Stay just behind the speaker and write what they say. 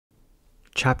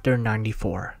Chapter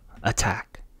 94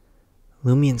 Attack.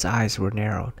 Lumian's eyes were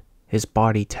narrowed, his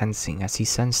body tensing as he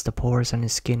sensed the pores on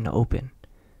his skin open.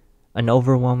 An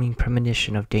overwhelming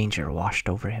premonition of danger washed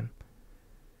over him.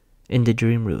 In the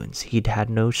dream ruins, he'd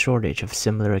had no shortage of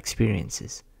similar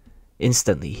experiences.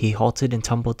 Instantly, he halted and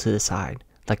tumbled to the side,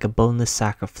 like a boneless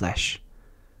sack of flesh.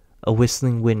 A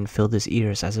whistling wind filled his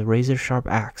ears as a razor-sharp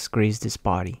axe grazed his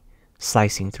body,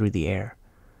 slicing through the air.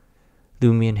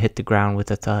 Lumian hit the ground with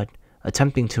a thud,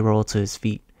 attempting to roll to his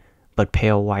feet, but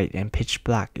pale white and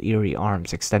pitch-black eerie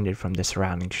arms extended from the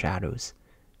surrounding shadows,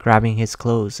 grabbing his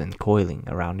clothes and coiling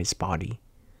around his body.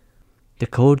 The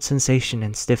cold sensation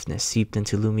and stiffness seeped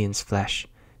into Lumian's flesh.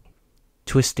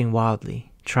 Twisting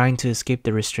wildly, trying to escape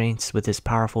the restraints with his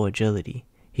powerful agility,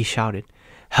 he shouted,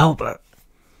 "Help!"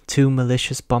 Two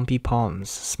malicious bumpy palms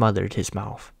smothered his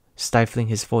mouth, stifling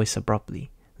his voice abruptly,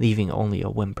 leaving only a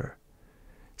whimper.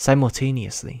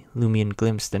 Simultaneously, Lumian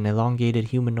glimpsed an elongated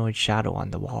humanoid shadow on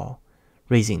the wall,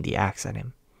 raising the axe at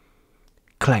him.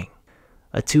 Clang!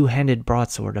 A two-handed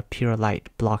broadsword of pure light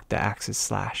blocked the axe's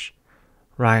slash.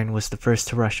 Ryan was the first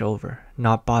to rush over,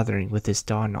 not bothering with his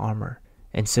dawn armor,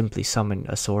 and simply summoned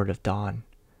a sword of dawn.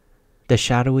 The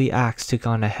shadowy axe took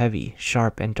on a heavy,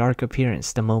 sharp, and dark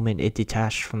appearance the moment it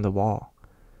detached from the wall.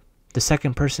 The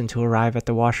second person to arrive at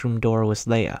the washroom door was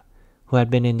Leia, who had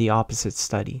been in the opposite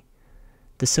study.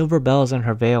 The silver bells on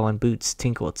her veil and boots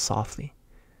tinkled softly.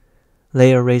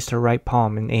 Leia raised her right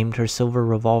palm and aimed her silver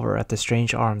revolver at the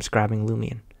strange arms grabbing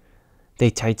Lumian. They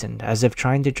tightened, as if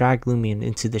trying to drag Lumian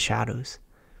into the shadows.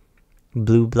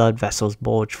 Blue blood vessels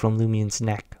bulged from Lumian's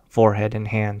neck, forehead, and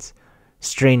hands,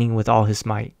 straining with all his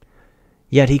might.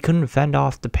 Yet he couldn't fend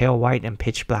off the pale white and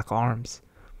pitch-black arms.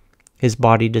 His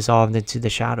body dissolved into the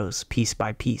shadows, piece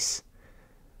by piece.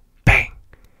 Bang!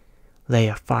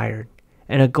 Leia fired,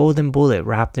 and a golden bullet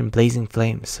wrapped in blazing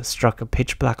flames struck a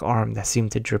pitch-black arm that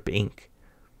seemed to drip ink.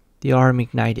 The arm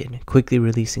ignited, quickly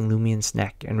releasing Lumian's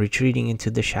neck and retreating into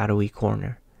the shadowy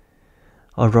corner.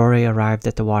 Aurore arrived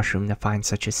at the washroom to find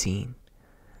such a scene.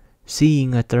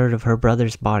 Seeing a third of her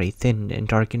brother's body thinned and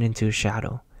darkened into a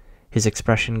shadow, his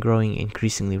expression growing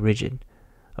increasingly rigid,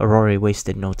 Aurore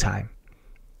wasted no time.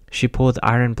 She pulled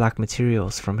iron-black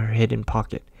materials from her hidden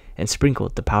pocket and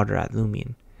sprinkled the powder at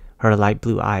Lumian, her light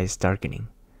blue eyes darkening.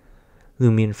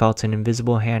 Lumian felt an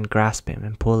invisible hand grasp him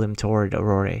and pull him toward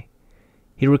Aurore.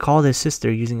 He recalled his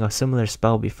sister using a similar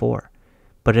spell before,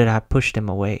 but it had pushed him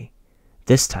away.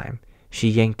 This time, she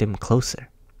yanked him closer.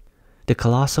 The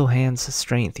colossal hand's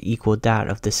strength equaled that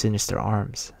of the sinister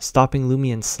arms, stopping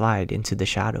Lumian's slide into the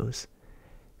shadows.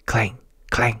 Clang!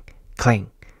 Clang! Clang!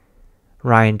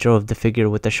 Ryan drove the figure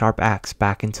with the sharp axe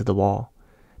back into the wall.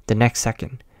 The next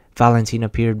second, Valentine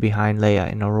appeared behind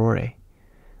Leia and Aurore.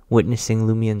 Witnessing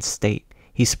Lumian's state,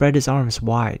 he spread his arms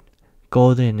wide.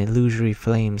 Golden, illusory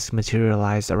flames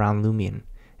materialized around Lumian,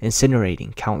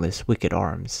 incinerating countless wicked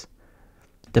arms.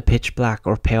 The pitch-black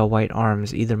or pale white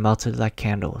arms either melted like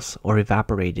candles or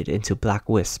evaporated into black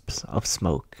wisps of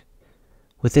smoke.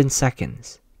 Within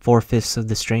seconds, 4/5 of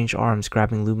the strange arms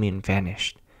grabbing Lumian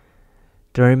vanished.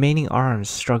 The remaining arms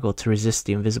struggled to resist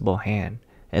the invisible hand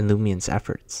and Lumian's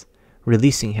efforts,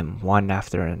 releasing him one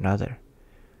after another.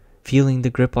 Feeling the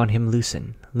grip on him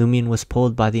loosen, Lumian was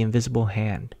pulled by the invisible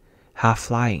hand, half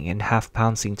flying and half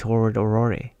pouncing toward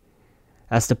Aurore.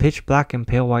 As the pitch-black and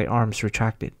pale white arms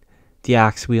retracted, the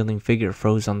axe-wielding figure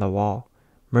froze on the wall,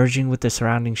 merging with the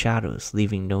surrounding shadows,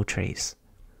 leaving no trace.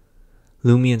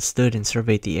 Lumian stood and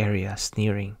surveyed the area,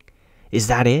 sneering. "Is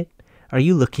that it? Are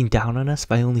you looking down on us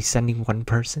by only sending one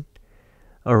person?"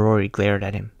 Aurore glared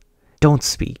at him. "Don't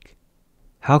speak."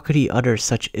 How could he utter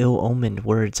such ill-omened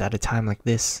words at a time like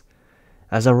this?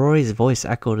 As Aurore's voice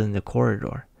echoed in the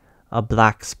corridor, a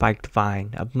black spiked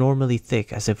vine, abnormally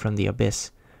thick as if from the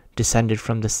abyss, descended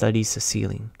from the study's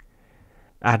ceiling.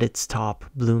 At its top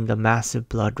bloomed a massive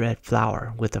blood-red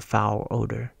flower with a foul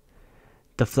odor.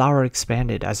 The flower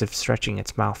expanded as if stretching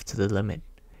its mouth to the limit.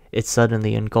 It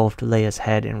suddenly engulfed Leia's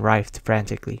head and writhed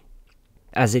frantically.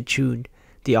 As it chewed,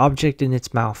 the object in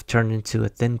its mouth turned into a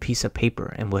thin piece of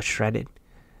paper and was shredded.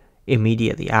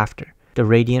 Immediately after, the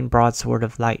radiant broadsword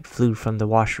of light flew from the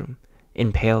washroom,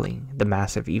 impaling the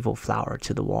massive evil flower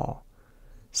to the wall.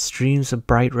 Streams of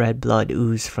bright red blood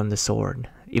oozed from the sword,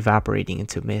 evaporating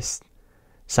into mist.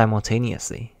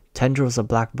 Simultaneously, tendrils of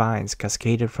black vines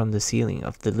cascaded from the ceiling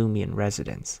of the Lumian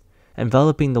residence,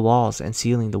 enveloping the walls and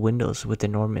sealing the windows with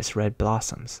enormous red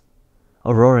blossoms.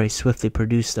 Aurore swiftly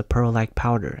produced a pearl-like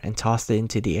powder and tossed it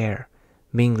into the air,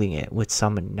 mingling it with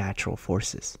summoned natural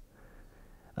forces.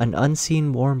 An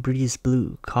unseen warm breeze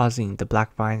blew, causing the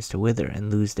black vines to wither and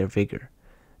lose their vigor.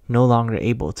 no longer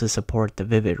able to support the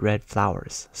vivid red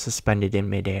flowers suspended in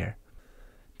midair.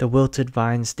 The wilted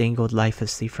vines dangled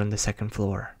lifelessly from the second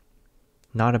floor.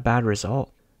 Not a bad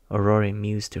result, Aurore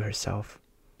mused to herself.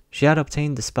 She had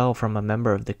obtained the spell from a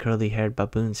member of the curly-haired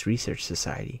baboons' research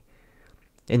society.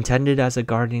 Intended as a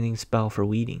gardening spell for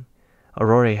weeding,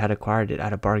 Aurore had acquired it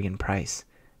at a bargain price,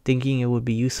 thinking it would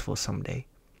be useful someday.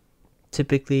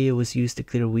 Typically, it was used to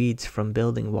clear weeds from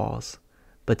building walls,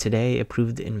 but today it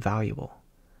proved invaluable.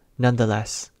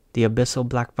 Nonetheless, the abyssal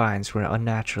black vines were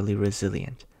unnaturally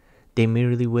resilient. They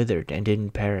merely withered and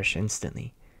didn't perish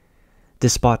instantly.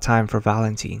 This bought time for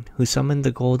Valentine, who summoned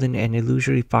the golden and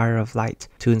illusory fire of light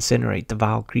to incinerate the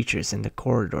vile creatures in the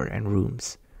corridor and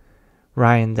rooms.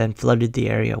 Ryan then flooded the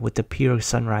area with the pure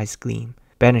sunrise gleam,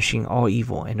 banishing all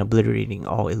evil and obliterating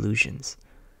all illusions.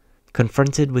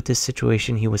 Confronted with this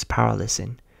situation he was powerless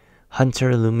in,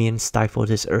 Hunter Lumian stifled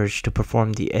his urge to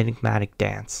perform the enigmatic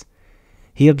dance.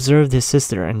 He observed his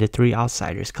sister and the three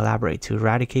outsiders collaborate to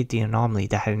eradicate the anomaly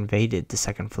that had invaded the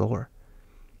second floor.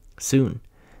 Soon,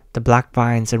 the black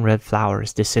vines and red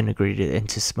flowers disintegrated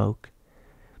into smoke.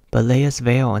 But Leia's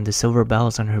veil and the silver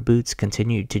bells on her boots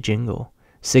continued to jingle,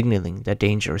 signaling that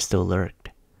danger still lurked.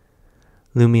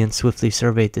 Lumian swiftly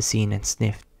surveyed the scene and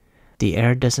sniffed. The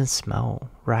air doesn't smell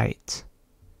right.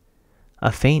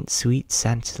 A faint, sweet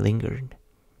scent lingered.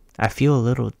 I feel a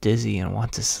little dizzy and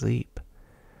want to sleep.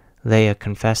 Leia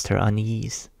confessed her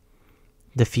unease.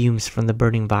 The fumes from the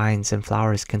burning vines and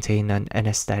flowers contained an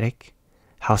anesthetic?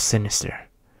 How sinister.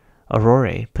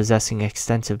 Aurore, possessing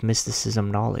extensive mysticism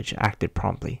knowledge, acted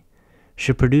promptly.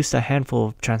 She produced a handful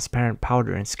of transparent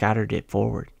powder and scattered it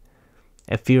forward.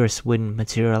 A fierce wind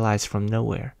materialized from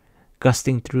nowhere,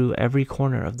 gusting through every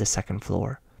corner of the second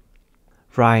floor.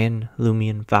 Ryan,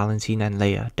 Lumian, Valentine, and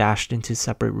Leia dashed into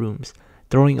separate rooms,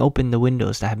 throwing open the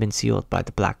windows that had been sealed by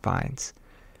the black vines.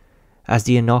 As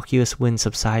the innocuous wind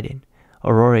subsided,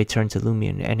 Aurore turned to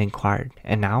Lumian and inquired,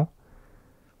 "And now?"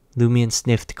 Lumian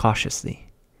sniffed cautiously.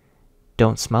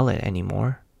 "Don't smell it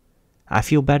anymore." "I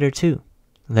feel better too,"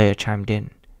 Leia chimed in.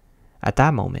 At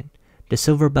that moment, the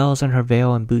silver bells on her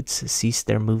veil and boots ceased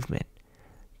their movement.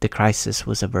 The crisis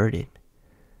was averted.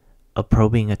 A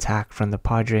probing attack from the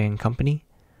Padre and company?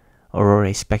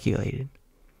 Aurore speculated.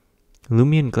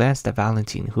 Lumian glanced at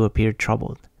Valentine, who appeared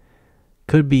troubled.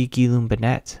 Could be Guillaume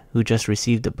Benet, who just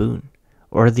received a boon,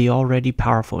 or the already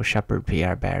powerful shepherd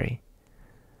Pierre Barry.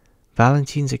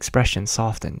 Valentine's expression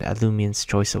softened at Lumian's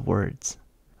choice of words.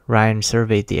 Ryan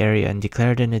surveyed the area and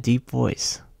declared in a deep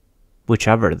voice,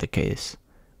 "Whichever the case,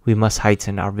 we must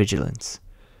heighten our vigilance.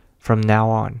 From now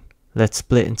on, let's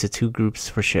split into 2 groups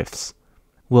for shifts.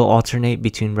 We'll alternate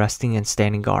between resting and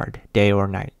standing guard, day or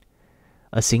night.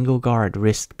 A single guard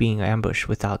risked being ambushed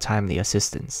without timely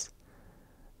assistance."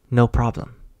 "No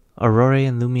problem." Aurore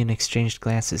and Lumian exchanged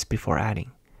glances before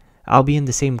adding, "I'll be in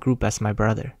the same group as my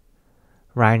brother."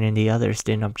 Ryan and the others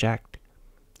didn't object.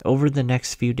 Over the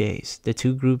next few days, the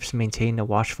 2 groups maintained a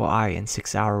watchful eye in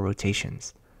 6-hour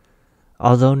rotations.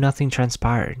 Although nothing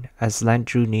transpired, as Lent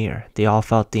drew near, they all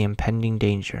felt the impending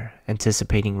danger,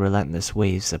 anticipating relentless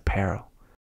waves of peril.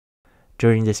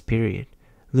 During this period,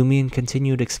 Lumian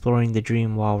continued exploring the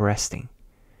dream while resting.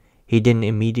 He didn't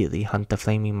immediately hunt the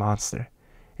flaming monster.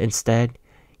 Instead,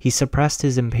 he suppressed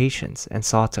his impatience and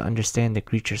sought to understand the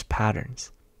creature's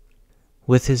patterns.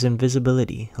 With his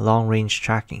invisibility, long-range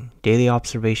tracking, daily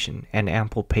observation, and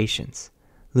ample patience,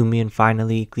 Lumian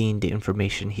finally gleaned the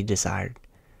information he desired.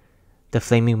 The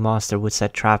flaming monster would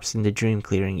set traps in the dream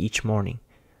clearing each morning,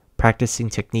 practicing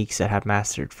techniques it had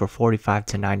mastered for 45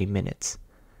 to 90 minutes.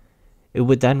 It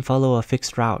would then follow a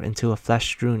fixed route into a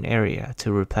flesh-strewn area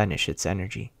to replenish its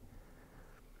energy.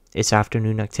 Its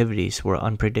afternoon activities were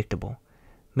unpredictable,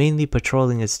 mainly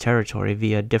patrolling its territory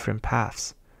via different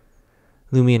paths.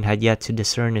 Lumian had yet to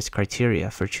discern its criteria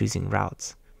for choosing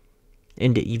routes.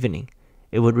 In the evening,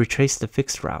 it would retrace the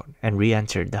fixed route and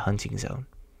re-enter the hunting zone.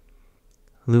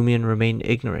 Lumian remained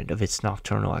ignorant of its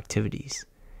nocturnal activities.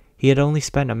 He had only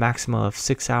spent a maximum of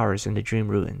 6 hours in the dream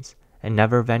ruins, and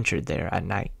never ventured there at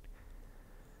night.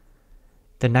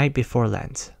 The night before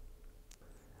Lent,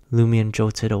 Lumian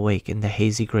jolted awake in the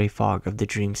hazy gray fog of the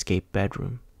dreamscape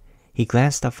bedroom. He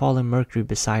glanced at fallen Mercury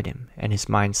beside him, and his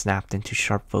mind snapped into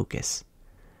sharp focus.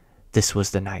 This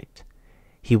was the night.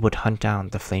 He would hunt down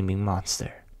the flaming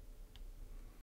monster.